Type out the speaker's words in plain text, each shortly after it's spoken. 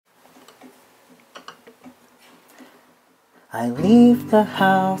I leave the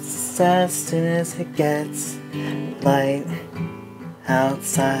house as soon as it gets light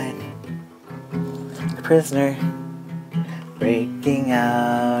outside. A prisoner breaking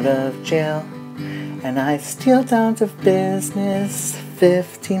out of jail, and I steal down to business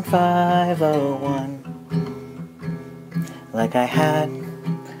 15501. Like I had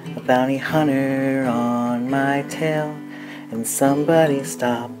a bounty hunter on my tail, and somebody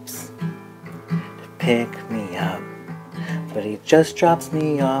stops to pick me up. But he just drops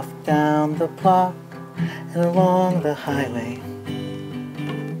me off down the block and along the highway,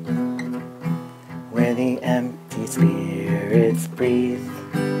 where the empty spirits breathe,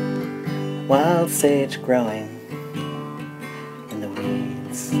 wild sage growing in the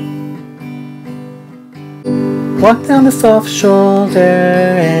weeds. Walk down the soft shoulder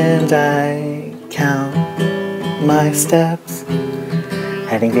and I count my steps,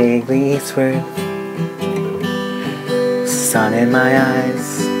 heading vaguely eastward, sun in my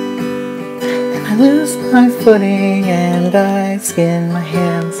eyes, and I lose my footing and I skin my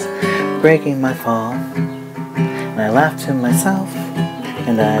hands, breaking my fall. And I laugh to myself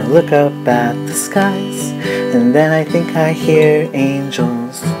and I look up at the skies, and then I think I hear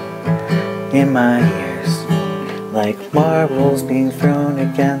angels in my ears, like marbles being thrown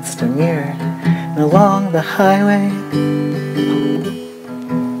against a mirror. And along the highway,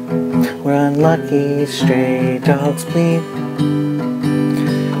 where unlucky stray dogs bleed,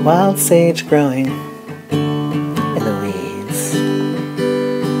 wild sage growing in the weeds.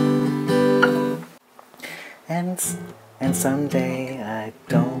 And someday I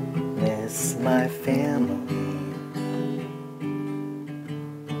don't miss my family.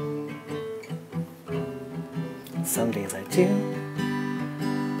 Some days I do.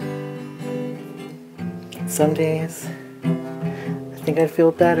 Some days I think I'd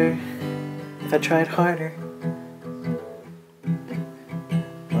feel better if I tried harder.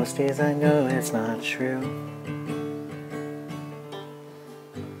 Most days I know it's not true.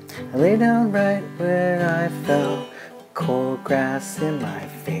 I lay down right where I fell, cold grass in my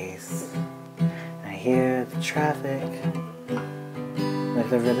face. I hear the traffic like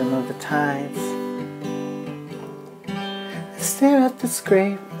the rhythm of the tides. I stare at the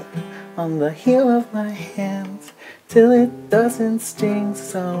scrape on the heel of my hands till it doesn't sting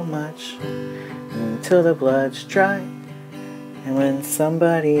so much, until the blood's dry. And when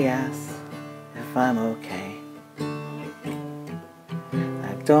somebody asks if I'm okay,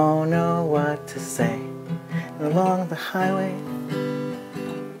 I don't know what to say. And along the highway,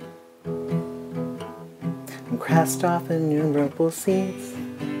 I'm cast off innumerable seeds,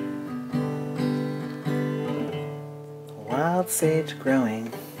 wild sage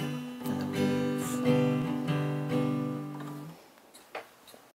growing